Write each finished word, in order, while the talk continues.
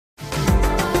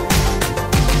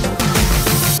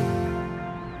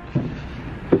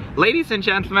Ladies and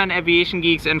gentlemen, aviation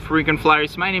geeks and frequent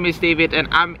flyers, my name is David and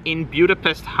I'm in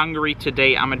Budapest, Hungary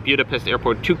today. I'm at Budapest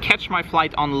Airport to catch my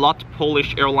flight on LOT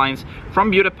Polish Airlines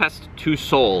from Budapest to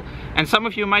Seoul. And some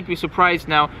of you might be surprised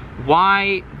now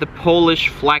why the Polish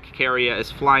flag carrier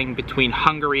is flying between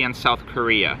Hungary and South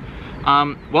Korea.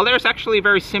 Well, there's actually a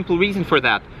very simple reason for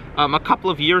that. A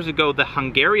couple of years ago, the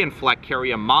Hungarian flag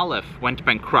carrier Malev went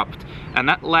bankrupt, and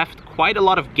that left quite a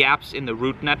lot of gaps in the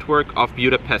route network of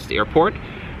Budapest Airport.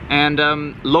 And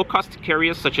low-cost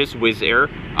carriers such as Wizz Air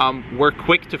were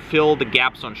quick to fill the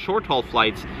gaps on short-haul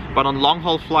flights, but on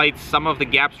long-haul flights some of the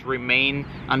gaps remain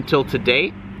until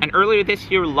today. And earlier this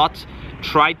year, LOT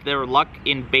tried their luck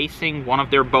in basing one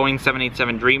of their Boeing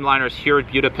 787 Dreamliners here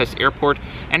at Budapest Airport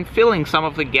and filling some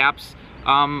of the gaps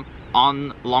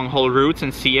on long-haul routes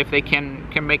and see if they can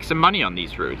make some money on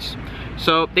these routes.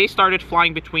 So they started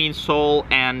flying between Seoul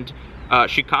and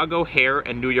Chicago, O'Hare,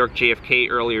 and New York JFK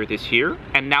earlier this year,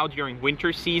 and now during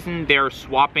winter season they're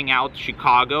swapping out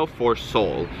Chicago for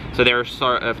Seoul. So they're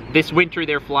this winter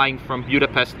they're flying from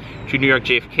Budapest to New York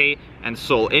JFK and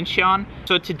Seoul Incheon.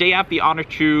 So today I have the honor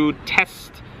to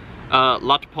test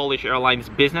LOT Polish Airlines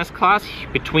business class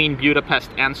between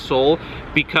Budapest and Seoul,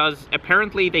 because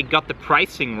apparently they got the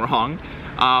pricing wrong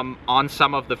on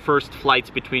some of the first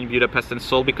flights between Budapest and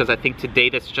Seoul, because I think today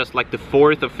that's just like the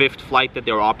 4th or 5th flight that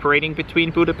they're operating between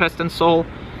Budapest and Seoul.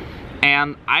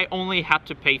 And I only had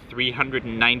to pay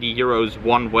 390 euros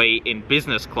one way in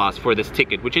business class for this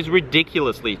ticket, which is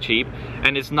ridiculously cheap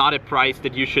and is not a price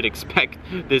that you should expect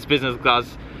this business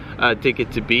class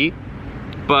ticket to be.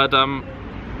 But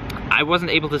I wasn't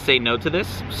able to say no to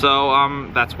this, so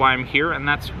that's why I'm here, and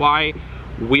that's why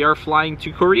we are flying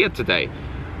to Korea today.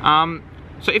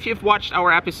 So if you've watched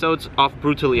our episodes of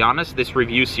Brutally Honest, this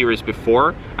review series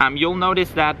before, you'll notice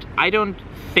that I don't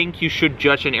think you should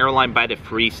judge an airline by the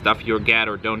free stuff you get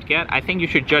or don't get. I think you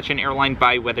should judge an airline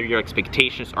by whether your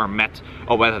expectations are met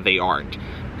or whether they aren't.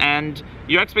 And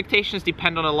your expectations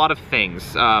depend on a lot of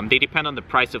things. They depend on the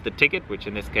price of the ticket, which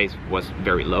in this case was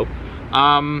very low.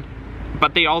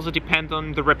 But they also depend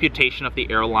on the reputation of the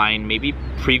airline, maybe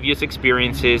previous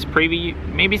experiences,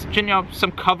 maybe you know,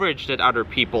 some coverage that other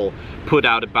people put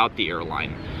out about the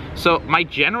airline. So my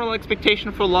general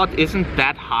expectation for LOT isn't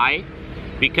that high,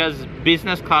 because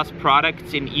business class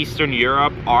products in Eastern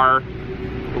Europe are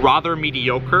rather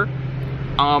mediocre.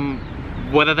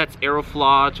 Whether that's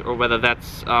Aeroflot or whether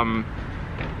that's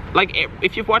like,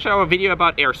 if you've watched our video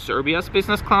about Air Serbia's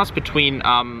business class between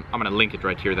I'm gonna link it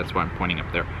right here, that's why I'm pointing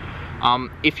up there.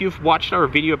 If you've watched our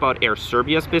video about Air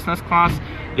Serbia's business class,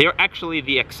 they're actually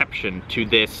the exception to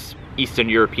this. Eastern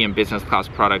European business class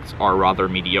products are rather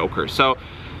mediocre. So,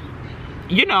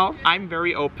 you know, I'm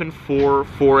very open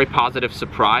for a positive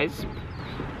surprise.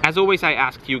 As always, I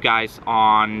asked you guys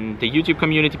on the YouTube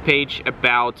community page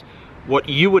about what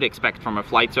you would expect from a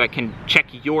flight, so I can check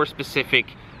your specific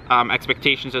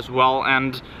expectations as well.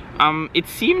 And it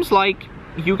seems like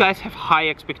you guys have high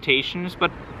expectations,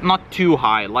 but not too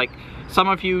high. Like, some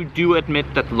of you do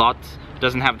admit that LOT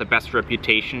doesn't have the best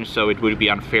reputation, so it would be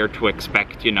unfair to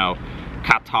expect, you know,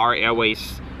 Qatar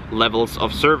Airways levels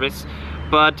of service.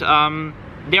 But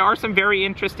there are some very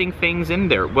interesting things in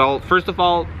there. Well, first of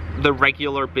all, the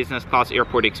regular business class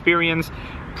airport experience,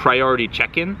 priority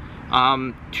check-in,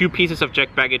 2 pieces of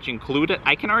checked baggage included.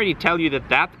 I can already tell you that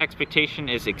that expectation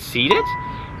is exceeded,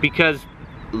 because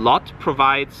LOT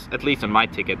provides, at least on my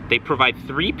ticket, they provide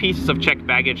 3 pieces of checked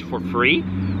baggage for free,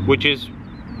 which is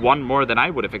 1 more than I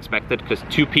would have expected, because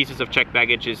 2 pieces of checked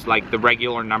baggage is like the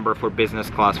regular number for business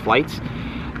class flights.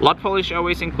 LOT Polish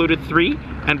Airways included 3,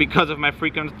 and because of my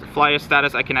frequent flyer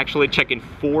status, I can actually check in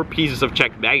 4 pieces of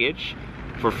checked baggage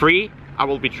for free. I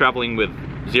will be traveling with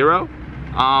 0.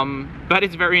 But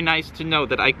it's very nice to know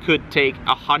that I could take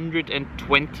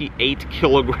 128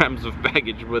 kilograms of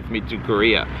baggage with me to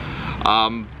Korea.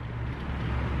 I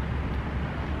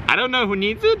don't know who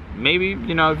needs it. Maybe,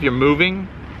 you know, if you're moving,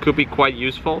 could be quite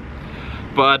useful.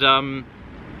 But,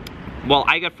 well,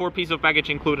 I got 4 pieces of baggage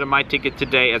included in my ticket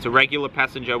today. As a regular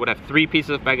passenger, I would have 3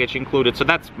 pieces of baggage included. So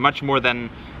that's much more than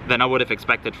I would have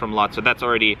expected from LOT. So that's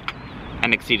already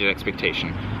an exceeded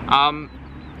expectation.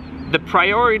 The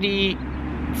priority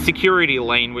security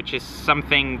lane, which is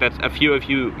something that a few of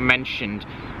you mentioned,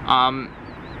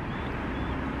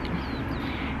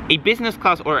 a business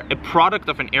class or a product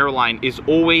of an airline is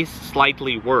always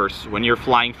slightly worse when you're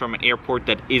flying from an airport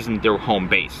that isn't their home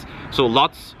base. So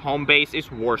LOT's home base is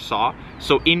Warsaw.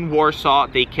 So in Warsaw,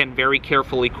 they can very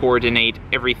carefully coordinate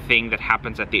everything that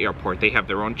happens at the airport. They have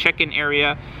their own check-in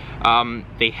area.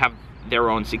 They have their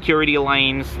own security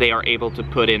lanes. They are able to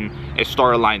put in a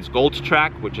Star Alliance Gold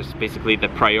track, which is basically the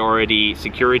priority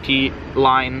security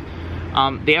line.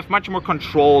 They have much more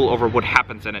control over what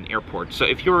happens at an airport. So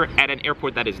if you're at an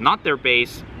airport that is not their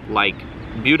base, like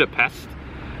Budapest,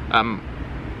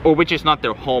 or which is not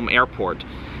their home airport,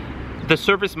 the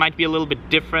service might be a little bit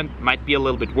different, might be a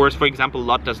little bit worse. For example,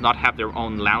 LOT does not have their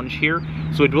own lounge here,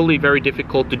 so it will be very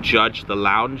difficult to judge the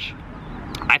lounge.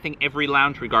 I think every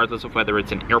lounge, regardless of whether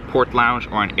it's an airport lounge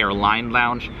or an airline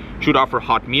lounge, should offer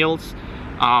hot meals.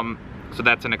 So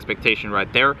that's an expectation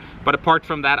right there. But apart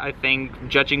from that, I think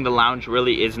judging the lounge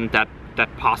really isn't that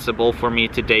possible for me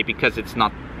today, because it's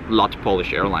not LOT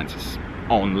Polish Airlines'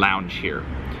 own lounge here.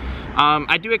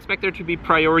 I do expect there to be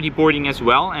priority boarding as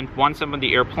well, and once I'm on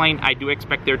the airplane, I do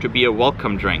expect there to be a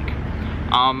welcome drink.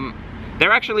 There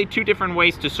are actually two different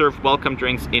ways to serve welcome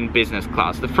drinks in business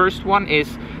class. The first one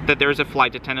is that there's a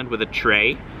flight attendant with a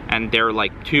tray, and there are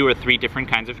like 2 or 3 different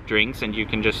kinds of drinks, and you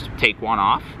can just take one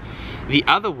off. The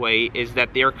other way is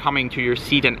that they're coming to your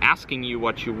seat and asking you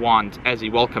what you want as a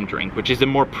welcome drink, which is a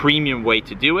more premium way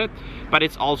to do it, but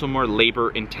it's also more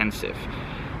labor intensive.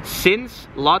 Since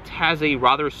LOT has a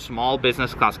rather small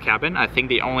business class cabin, I think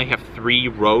they only have 3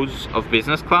 rows of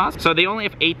business class, so they only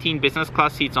have 18 business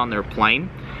class seats on their plane,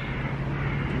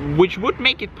 which would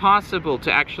make it possible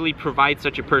to actually provide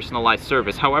such a personalized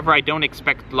service. However, I don't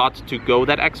expect LOT to go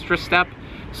that extra step,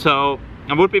 so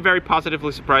I would be very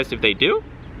positively surprised if they do.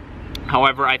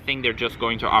 However, I think they're just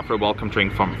going to offer a welcome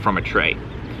drink from a tray.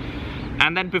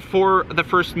 And then before the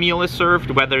first meal is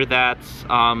served, whether that's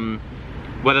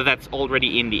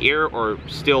already in the air or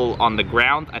still on the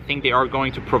ground, I think they are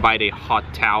going to provide a hot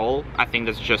towel. I think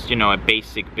that's just, you know, a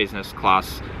basic business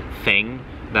class thing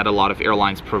that a lot of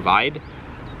airlines provide.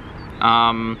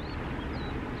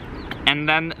 And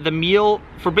then the meal,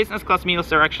 for business class meals,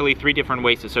 there are actually 3 different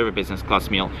ways to serve a business class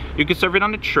meal. You could serve it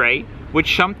on a tray,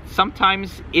 which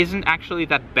sometimes isn't actually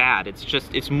that bad.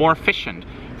 It's more efficient.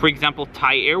 For example,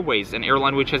 Thai Airways, an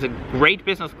airline which has a great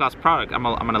business class product. I'm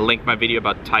gonna link my video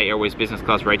about Thai Airways business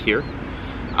class right here.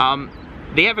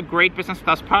 They have a great business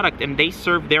class product, and they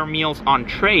serve their meals on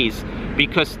trays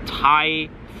because Thai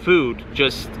food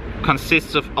just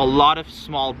consists of a lot of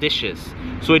small dishes.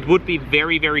 So it would be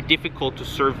very, very difficult to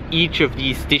serve each of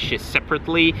these dishes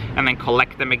separately and then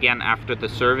collect them again after the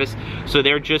service. So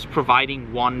they're just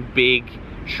providing one big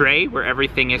tray where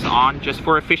everything is on, just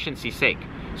for efficiency's sake.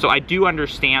 So I do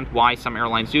understand why some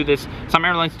airlines do this. Some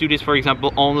airlines do this, for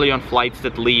example, only on flights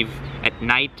that leave at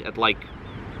night at like,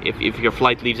 if your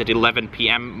flight leaves at 11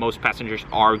 p.m., most passengers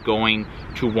are going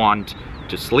to want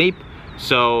to sleep.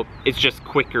 So it's just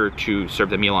quicker to serve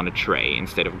the meal on a tray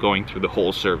instead of going through the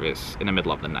whole service in the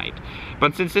middle of the night.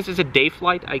 But since this is a day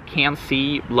flight, I can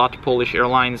see LOT Polish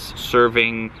Airlines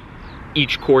serving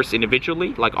each course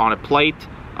individually, like on a plate,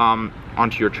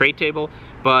 onto your tray table.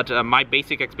 But my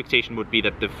basic expectation would be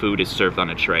that the food is served on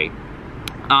a tray.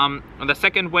 The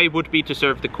second way would be to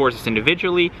serve the courses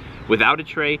individually without a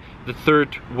tray. The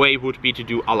third way would be to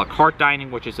do a la carte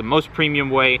dining, which is the most premium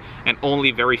way, and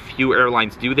only very few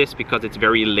airlines do this because it's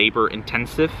very labor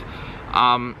intensive.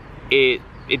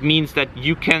 It means that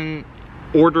you can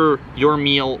order your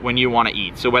meal when you want to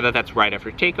eat. So whether that's right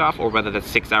after takeoff or whether that's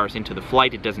 6 hours into the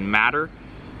flight, it doesn't matter.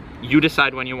 You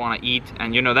decide when you want to eat,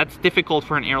 and you know, that's difficult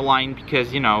for an airline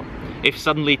because, you know, if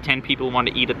suddenly 10 people want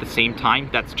to eat at the same time,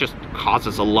 that just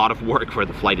causes a lot of work for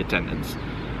the flight attendants.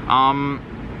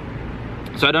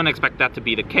 So I don't expect that to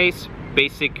be the case.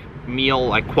 Basic meal,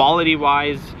 like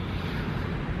quality-wise,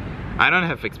 I don't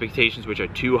have expectations which are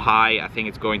too high. I think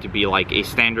it's going to be like a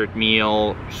standard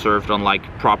meal served on like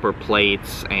proper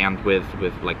plates and with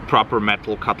like proper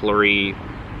metal cutlery.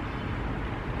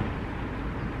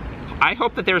 I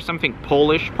hope that there's something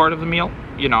Polish part of the meal.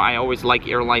 You know, I always like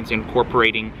airlines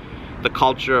incorporating the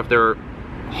culture of their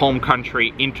home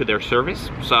country into their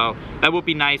service. So that would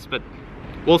be nice, but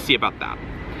we'll see about that.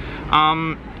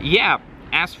 Yeah,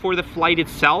 as for the flight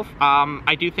itself,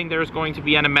 I do think there's going to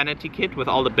be an amenity kit with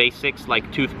all the basics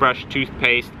like toothbrush,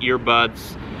 toothpaste,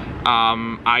 earbuds,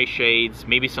 eye shades,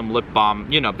 maybe some lip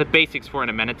balm, you know, the basics for an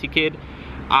amenity kit.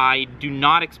 I do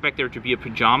not expect there to be a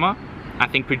pajama. I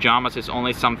think pajamas is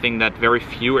only something that very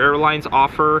few airlines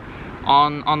offer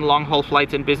on long-haul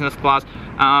flights in business class.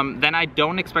 Then I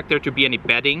don't expect there to be any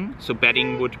bedding. So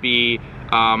bedding would be,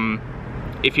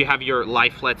 if you have your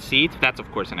lie-flat seat, that's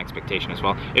of course an expectation as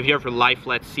well. If you have your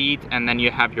lie-flat seat and then you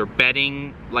have your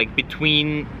bedding like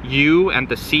between you and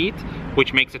the seat,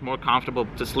 which makes it more comfortable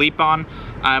to sleep on.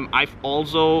 I've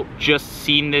also just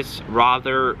seen this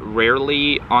rather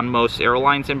rarely on most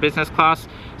airlines in business class.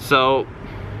 So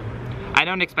I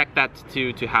don't expect that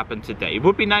to happen today. It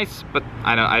would be nice, but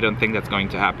I don't think that's going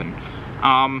to happen.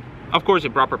 Of course, a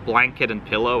proper blanket and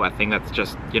pillow, I think that's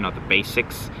just, you know, the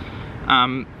basics.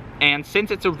 And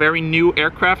since it's a very new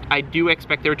aircraft, I do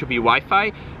expect there to be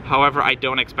Wi-Fi. However, I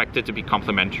don't expect it to be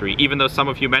complimentary, even though some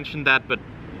of you mentioned that, but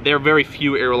there are very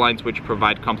few airlines which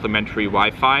provide complimentary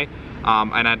Wi-Fi,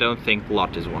 and I don't think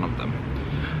LOT is one of them.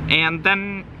 And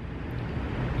then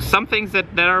some things that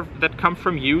come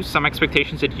from you, some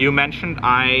expectations that you mentioned.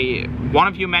 One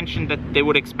of you mentioned that they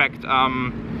would expect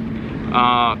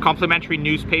complimentary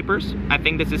newspapers. I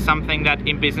think this is something that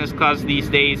in business class these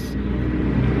days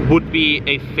would be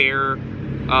a fair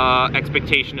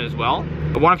expectation as well.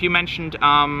 One of you mentioned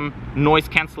noise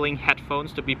cancelling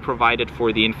headphones to be provided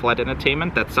for the in-flight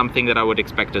entertainment. That's something that I would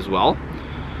expect as well.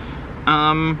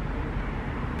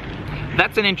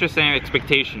 That's an interesting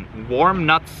expectation. Warm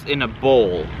nuts in a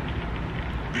bowl.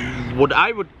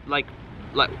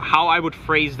 How I would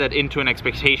phrase that into an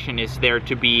expectation is there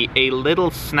to be a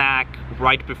little snack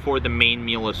right before the main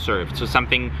meal is served. So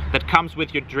something that comes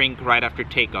with your drink right after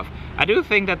takeoff. I do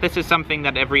think that this is something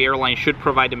that every airline should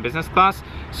provide in business class.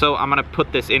 So I'm gonna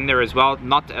put this in there as well,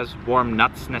 not as warm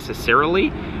nuts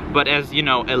necessarily, but as, you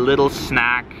know, a little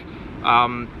snack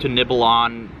to nibble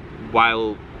on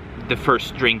while the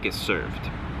first drink is served.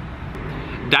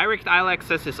 Direct aisle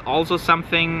access is also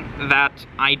something that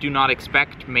I do not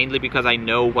expect, mainly because I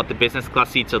know what the business class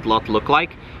seats at LOT look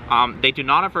like. They do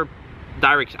not offer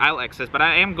direct aisle access, but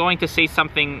I am going to say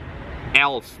something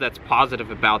else that's positive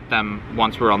about them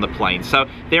once we're on the plane. So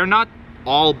they're not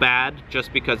all bad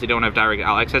just because they don't have direct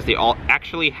aisle access. They all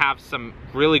actually have some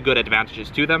really good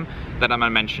advantages to them that I'm gonna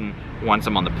mention once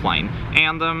I'm on the plane.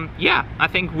 And yeah, I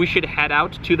think we should head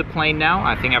out to the plane now.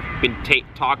 I think I've been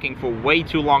talking for way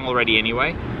too long already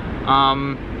anyway.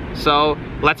 So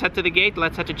let's head to the gate,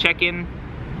 let's head to check-in,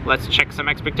 let's check some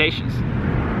expectations.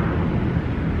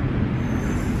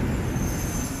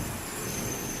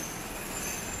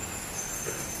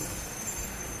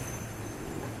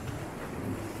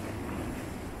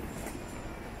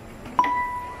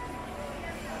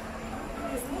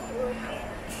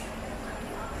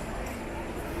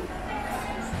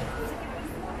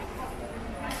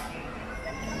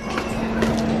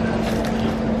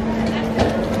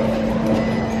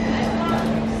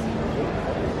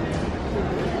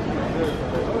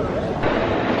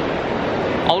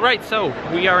 Alright, so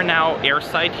we are now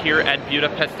airside here at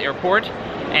Budapest Airport,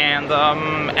 and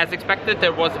as expected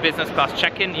there was a business class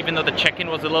check-in, even though the check-in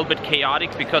was a little bit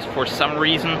chaotic because for some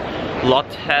reason LOT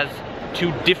has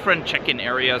two different check-in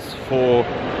areas for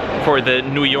the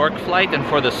New York flight and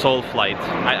for the Seoul flight.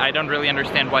 I don't really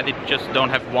understand why they just don't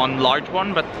have one large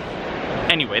one, but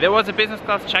anyway, there was a business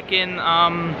class check-in.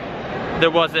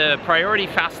 There was a priority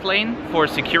fast lane for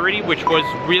security, which was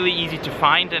really easy to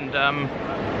find and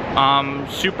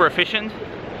super efficient.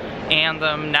 And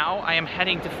now I am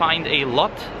heading to find a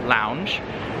LOT lounge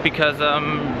because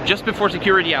just before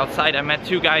security outside I met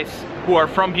two guys who are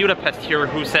from Budapest here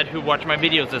who watch my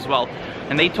videos as well,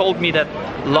 and they told me that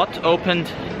LOT opened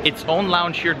its own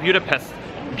lounge here at Budapest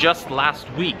just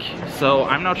last week. So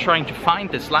I'm now trying to find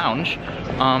this lounge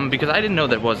because I didn't know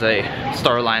there was a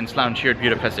Star Alliance lounge here at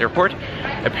Budapest Airport.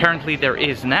 Apparently there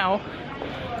is now.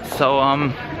 So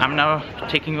I'm now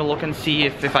taking a look and see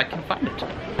if I can find it.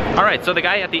 Alright, so the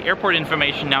guy at the airport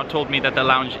information now told me that the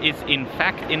lounge is in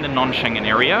fact in the non-Schengen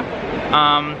area,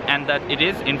 and that it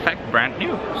is in fact brand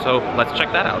new. So let's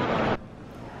check that out.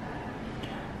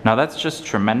 Now that's just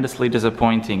tremendously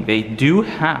disappointing. They do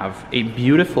have a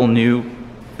beautiful new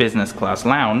business class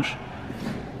lounge,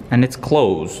 and it's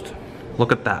closed.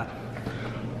 Look at that.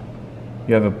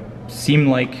 You have a seems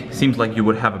like you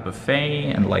would have a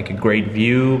buffet and like a great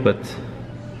view, but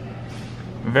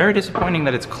very disappointing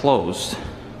that it's closed.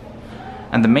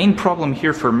 And the main problem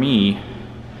here for me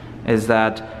is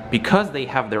that because they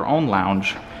have their own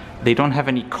lounge, they don't have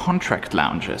any contract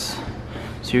lounges.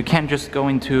 So you can't just go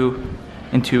into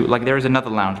like, there is another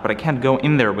lounge, but I can't go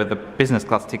in there with a business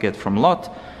class ticket from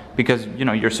LOT because, you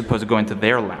know, you're supposed to go into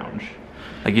their lounge.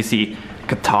 Like you see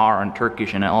Qatar and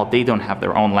Turkish and all, they don't have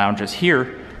their own lounges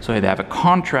here. So they have a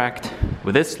contract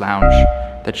with this lounge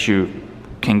that you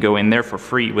can go in there for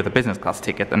free with a business class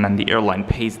ticket, and then the airline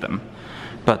pays them.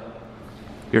 But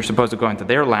you're supposed to go into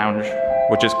their lounge,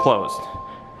 which is closed.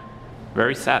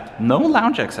 Very sad. No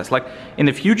lounge access. Like, in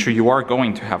the future you are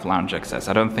going to have lounge access.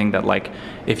 I don't think that, like,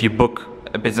 if you book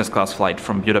a business class flight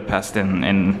from Budapest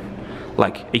in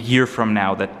like a year from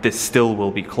now, that this still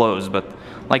will be closed. But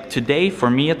like today, for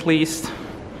me at least,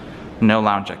 no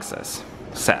lounge access.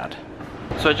 Sad.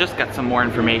 So I just got some more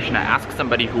information. I asked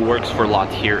somebody who works for LOT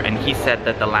here, and he said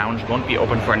that the lounge won't be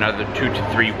open for another 2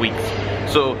 to 3 weeks.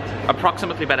 So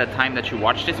approximately by the time that you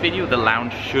watch this video, the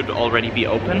lounge should already be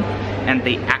open. And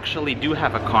they actually do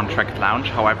have a contract lounge.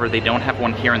 However, they don't have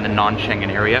one here in the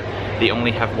non-Schengen area. They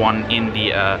only have one in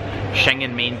the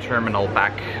Schengen main terminal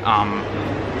back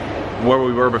where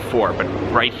we were before. But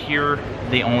right here,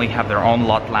 they only have their own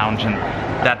LOT lounge, and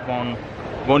that one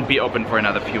won't be open for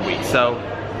another few weeks. So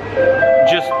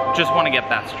just want to get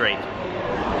that straight.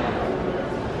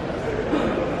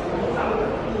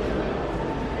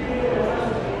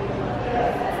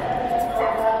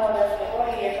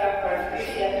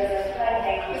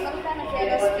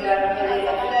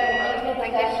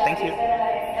 Thank you.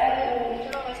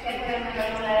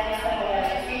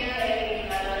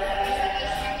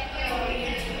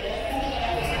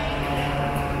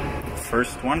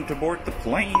 First one to board the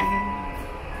plane.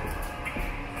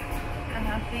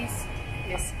 Please.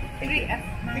 Yes. 3F.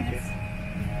 Thank you.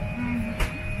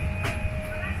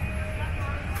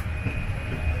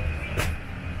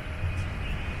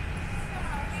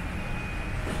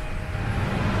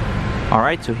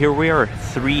 Alright, so here we are,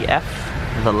 3F,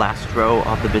 the last row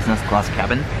of the business class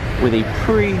cabin, with a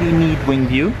pretty neat wing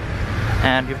view.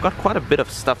 And you've got quite a bit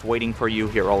of stuff waiting for you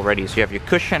here already. So you have your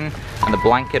cushion and the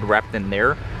blanket wrapped in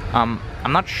there. I'm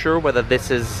not sure whether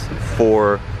this is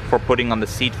for putting on the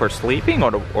seat for sleeping,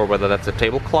 or whether that's a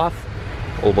tablecloth.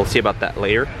 We'll see about that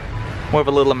later. We have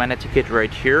a little amenity kit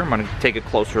right here. I'm going to take a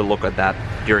closer look at that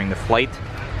during the flight.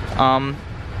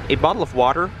 A bottle of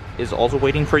water is also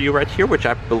waiting for you right here, which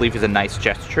I believe is a nice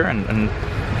gesture, and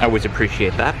I always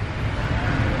appreciate that.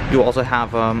 You also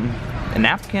have a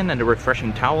napkin and a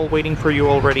refreshing towel waiting for you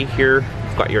already here.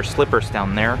 You've got your slippers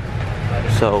down there.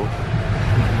 So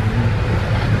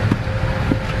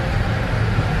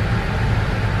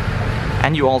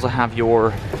and you also have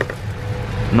your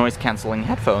noise-canceling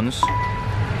headphones.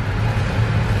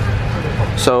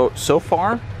 So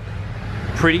far,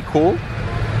 pretty cool.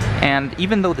 And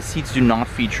even though the seats do not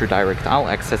feature direct aisle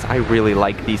access, I really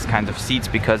like these kinds of seats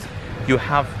because you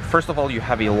have, first of all, you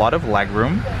have a lot of leg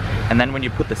room, and then when you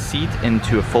put the seat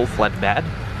into a full flat bed,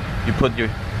 you put your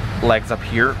legs up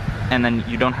here, and then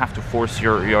you don't have to force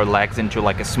your legs into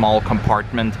like a small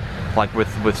compartment like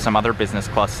with some other business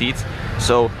class seats.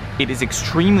 So it is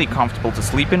extremely comfortable to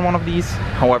sleep in one of these.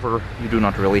 However, you do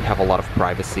not really have a lot of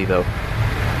privacy though.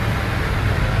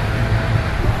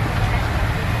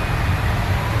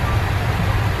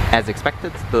 As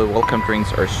expected, the welcome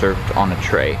drinks are served on a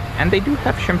tray, and they do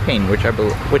have champagne, which I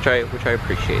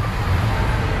appreciate.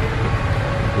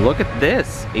 Look at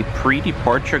this, a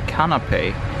pre-departure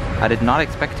canapé. I did not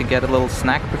expect to get a little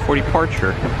snack before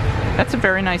departure. That's a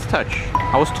very nice touch.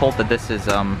 I was told that this is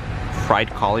fried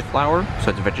cauliflower,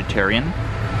 so it's vegetarian,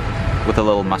 with a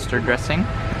little mustard dressing.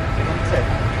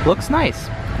 Looks nice.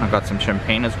 I've got some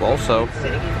champagne as well, so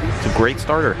it's a great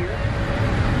starter.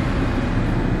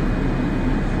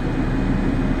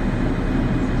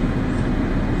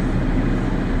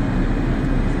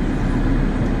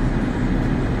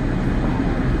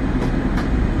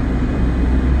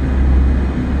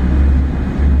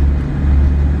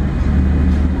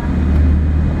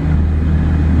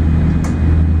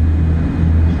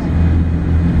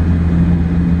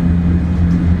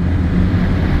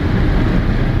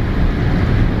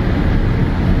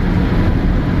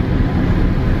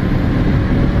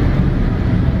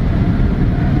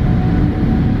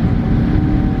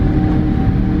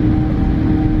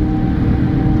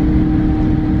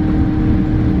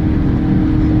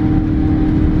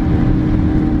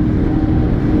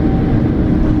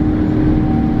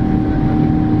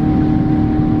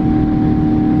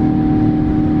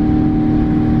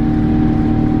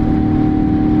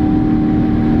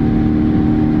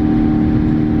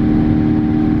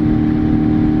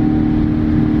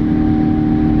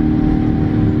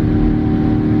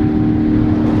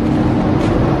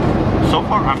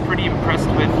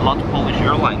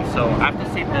 Airlines. So I have to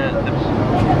say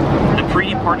the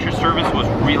pre-departure service was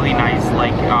really nice.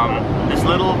 Like this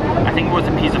little, I think it was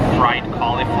a piece of fried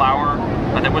cauliflower,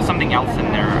 but there was something else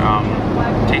in there.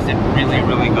 Tasted really,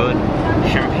 really good.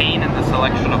 Champagne and the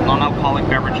selection of non-alcoholic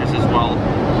beverages as well.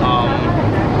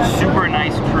 Super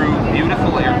nice crew,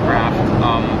 beautiful aircraft,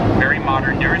 very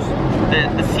modern. There's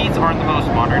the seats aren't the most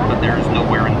modern, but there is no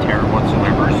wear and tear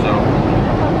whatsoever. So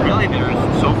really,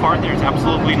 so far there's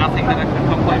absolutely nothing that I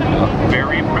can complain about.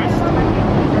 Very impressed.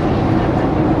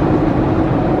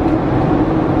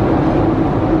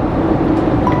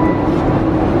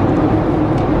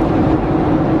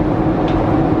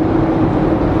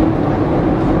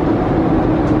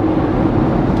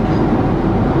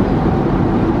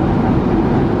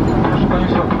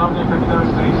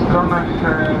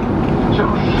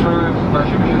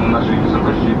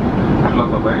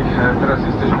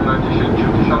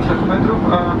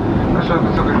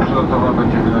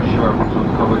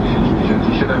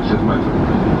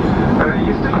 metrów.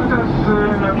 Jesteśmy teraz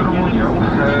nad Rumunią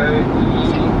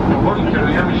i powoli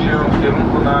kierujemy się w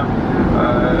kierunku na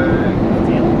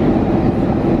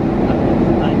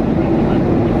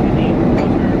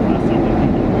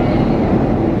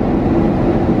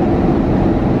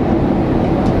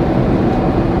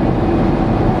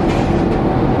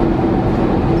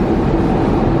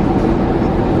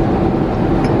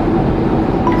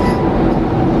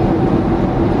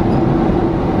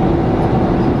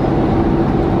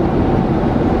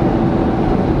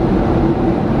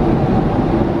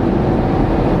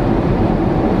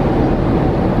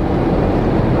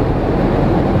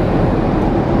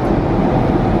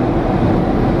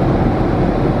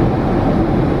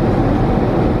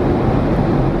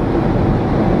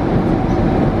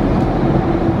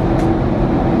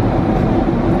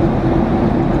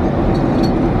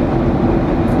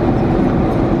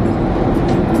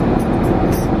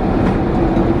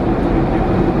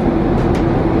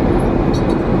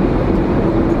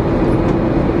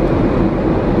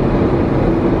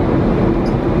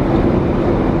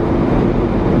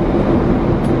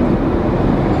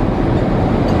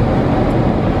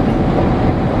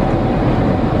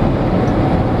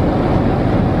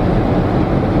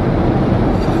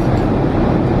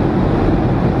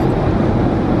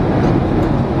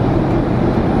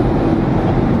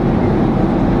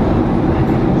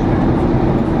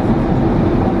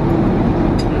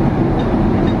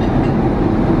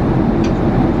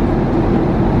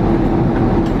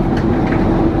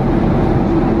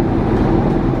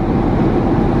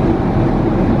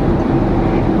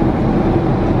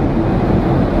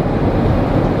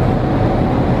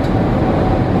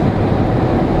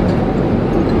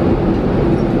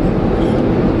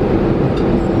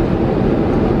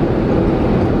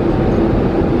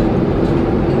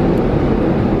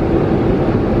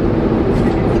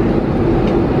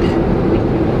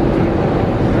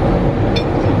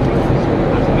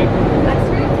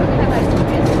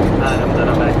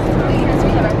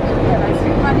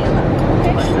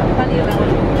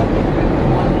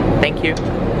Thank you.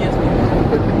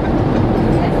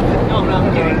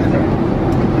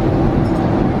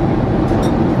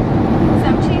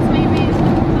 Some cheese maybe?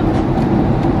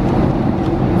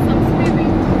 Some maybe?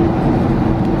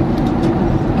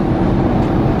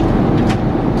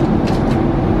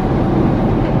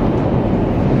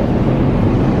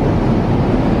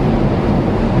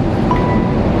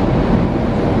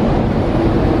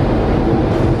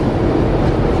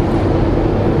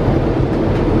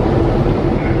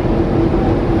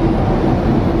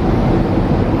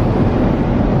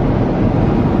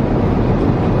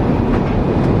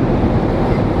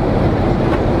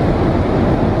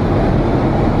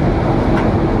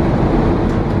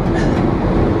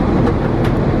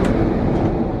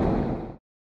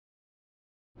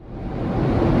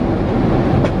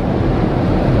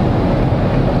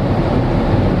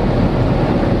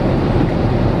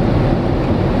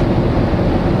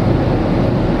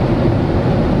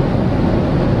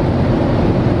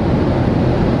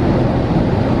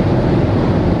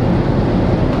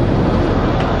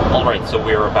 So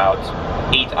we're about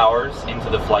 8 hours into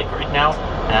the flight right now,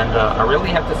 and I really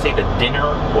have to say the dinner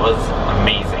was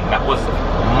amazing. That was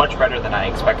much better than I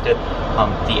expected.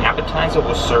 The appetizer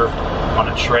was served on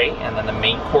a tray, and then the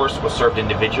main course was served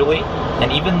individually,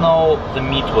 and even though the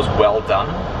meat was well done,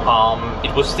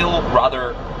 it was still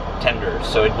rather tender,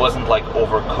 so it wasn't like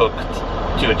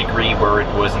overcooked to a degree where it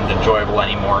wasn't enjoyable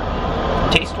anymore.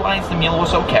 Taste-wise, the meal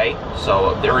was okay,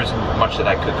 so there isn't much that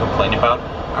I could complain about.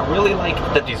 I really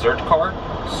liked the dessert cart,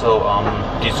 so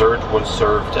dessert was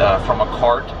served from a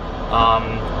cart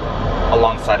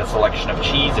alongside a selection of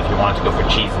cheese if you wanted to go for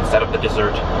cheese instead of the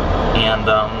dessert. And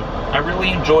I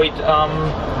really enjoyed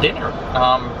dinner.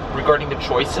 Regarding the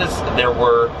choices, there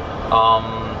were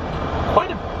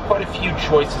quite a few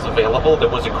choices available. There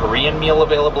was a Korean meal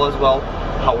available as well.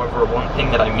 However, one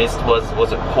thing that I missed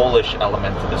was a Polish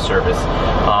element to the service.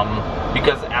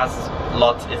 Because as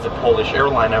LOT is a Polish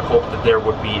airline, I hope that there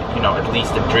would be, you know, at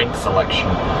least a drink selection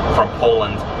from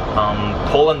Poland.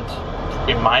 Poland,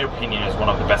 in my opinion, is one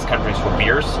of the best countries for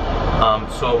beers.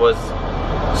 So I was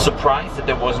surprised that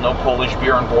there was no Polish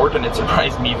beer on board, and it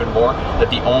surprised me even more that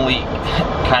the only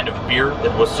kind of beer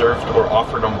that was served or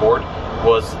offered on board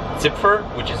was Zipfer,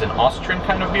 which is an Austrian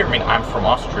kind of beer. I mean, I'm from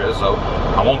Austria, so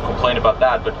I won't complain about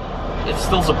that, but it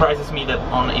still surprises me that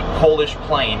on a Polish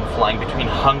plane flying between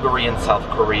Hungary and South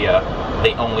Korea,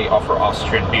 they only offer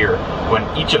Austrian beer, when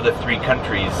each of the three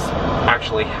countries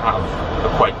actually have a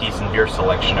quite decent beer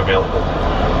selection available.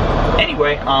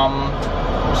 Anyway,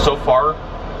 so far,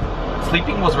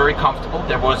 Sleeping was very comfortable.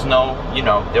 There was no, you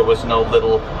know, there was no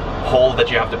little hole that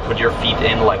you have to put your feet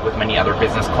in like with many other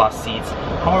business class seats.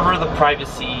 However, the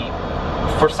privacy,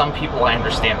 for some people I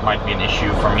understand might be an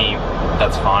issue. For me,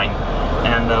 that's fine.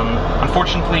 And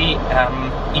unfortunately,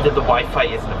 either the Wi-Fi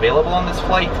isn't available on this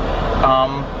flight,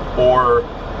 or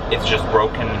it's just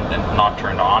broken and not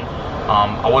turned on.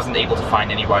 I wasn't able to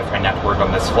find any Wi-Fi network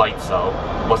on this flight, so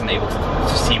wasn't able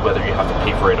to see whether you have to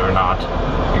pay for it or not,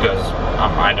 because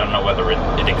I don't know whether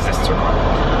it exists or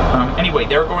not. Anyway,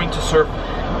 they're going to serve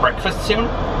breakfast soon,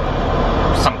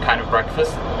 some kind of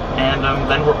breakfast, and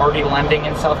then we're already landing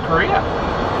in South Korea.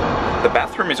 The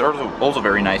bathroom is also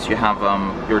very nice. You have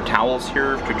your towels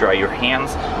here to dry your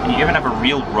hands, and you even have a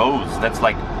real rose. That's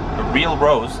like a real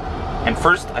rose. And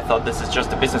first I thought this is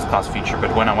just a business class feature,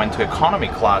 but when I went to economy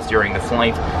class during the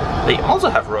flight, they also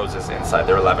have roses inside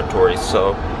their lavatories.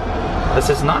 So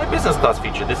this is not a business class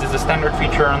feature, this is a standard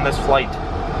feature on this flight.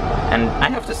 And I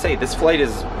have to say, this flight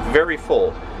is very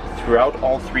full throughout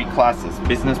all three classes: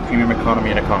 business, premium economy,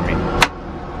 and economy.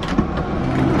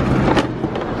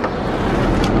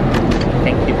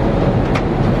 Thank you.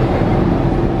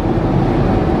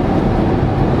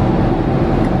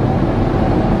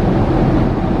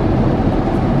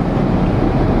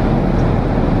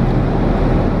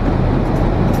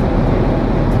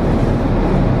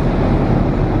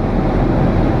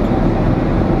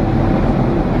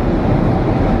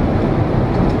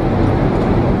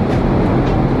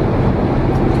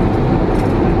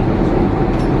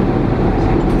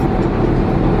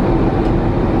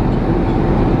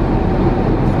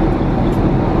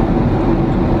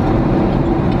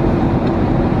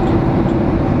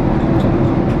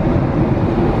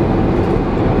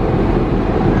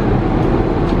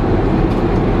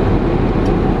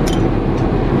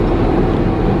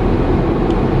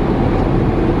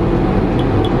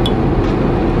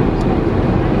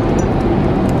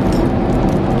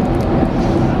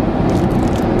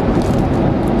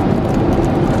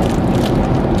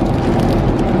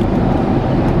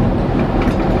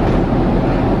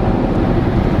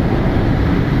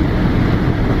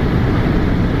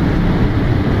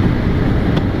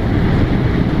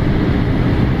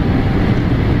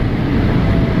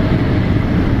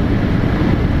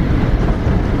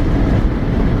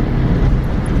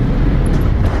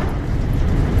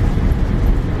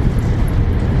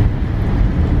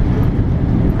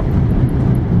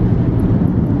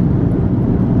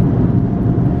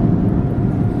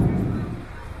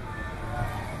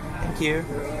 you.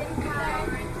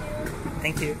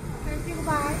 Thank you. Thank you,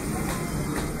 bye.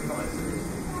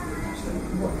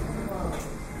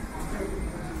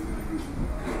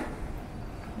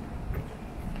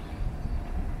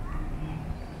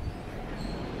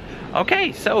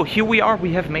 Okay, so here we are.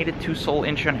 We have made it to Seoul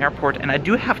Incheon Airport, and I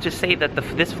do have to say that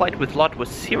this flight with LOT was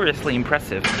seriously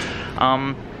impressive.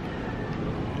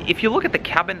 If you look at the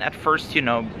cabin at first, you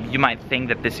know, you might think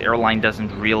that this airline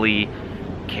doesn't really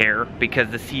care because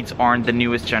the seats aren't the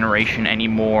newest generation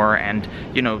anymore, and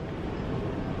you know,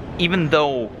 even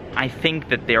though I think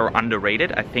that they're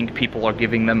underrated, I think people are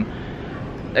giving them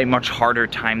a much harder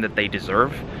time that they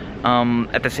deserve.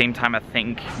 At the same time, I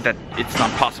think that it's not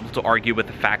possible to argue with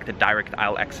the fact that direct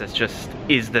aisle access just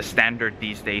is the standard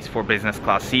these days for business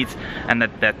class seats, and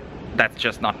that's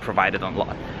just not provided on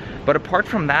LOT. But apart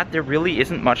from that, there really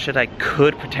isn't much that I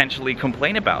could potentially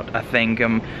complain about. I think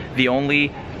the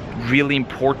only really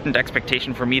important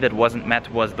expectation for me that wasn't met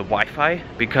was the Wi-Fi,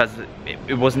 because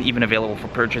it wasn't even available for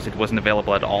purchase. It wasn't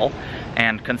available at all,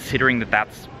 and considering that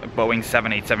that's a Boeing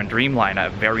 787 Dreamliner, a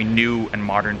very new and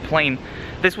modern plane,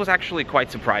 this was actually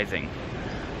quite surprising.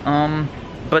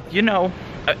 But you know,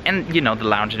 and you know, the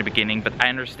lounge in the beginning, but I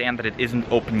understand that it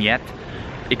isn't open yet.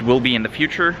 It will be in the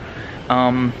future.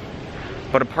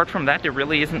 But apart from that, there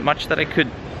really isn't much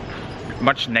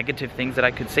negative things that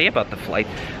I could say about the flight.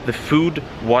 The food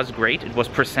was great. It was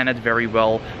presented very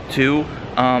well too.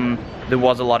 There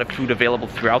was a lot of food available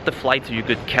throughout the flight, so you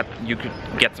could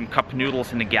get some cup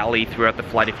noodles in the galley throughout the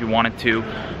flight if you wanted to.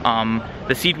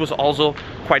 The seat was also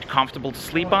quite comfortable to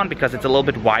sleep on because it's a little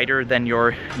bit wider than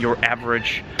your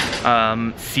average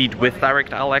seat with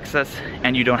direct aisle access,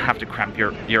 and you don't have to cramp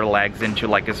your legs into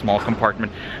like a small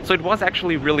compartment. So it was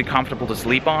actually really comfortable to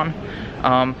sleep on.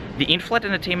 The in-flight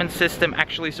entertainment system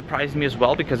actually surprised me as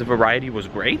well because the variety was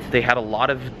great. They had a lot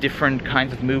of different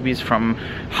kinds of movies from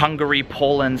Hungary,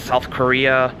 Poland, South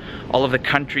Korea, all of the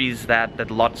countries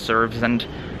that LOT serves, and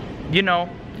you know,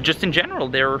 just in general,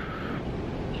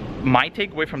 my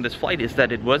takeaway from this flight is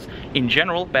that it was, in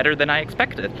general, better than I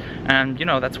expected. And you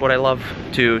know, that's what I love,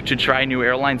 to try new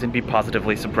airlines and be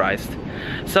positively surprised.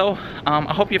 So,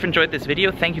 I hope you've enjoyed this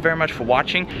video. Thank you very much for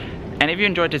watching. And if you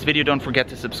enjoyed this video, don't forget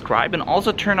to subscribe and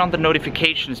also turn on the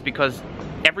notifications, because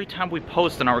every time we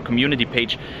post on our community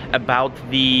page about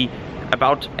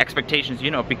expectations, you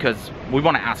know, because we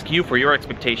want to ask you for your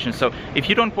expectations. So if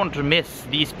you don't want to miss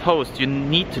these posts, you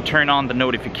need to turn on the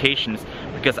notifications,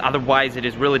 because otherwise it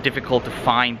is really difficult to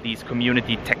find these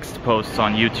community text posts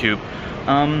on YouTube.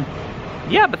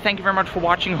 Yeah, but thank you very much for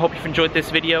watching. Hope you've enjoyed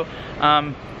this video.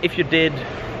 If you did,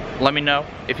 let me know.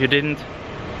 If you didn't,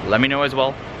 let me know as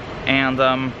well. And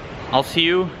I'll see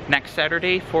you next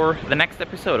Saturday for the next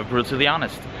episode of Brutally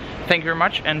Honest. Thank you very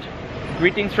much, and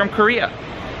greetings from Korea.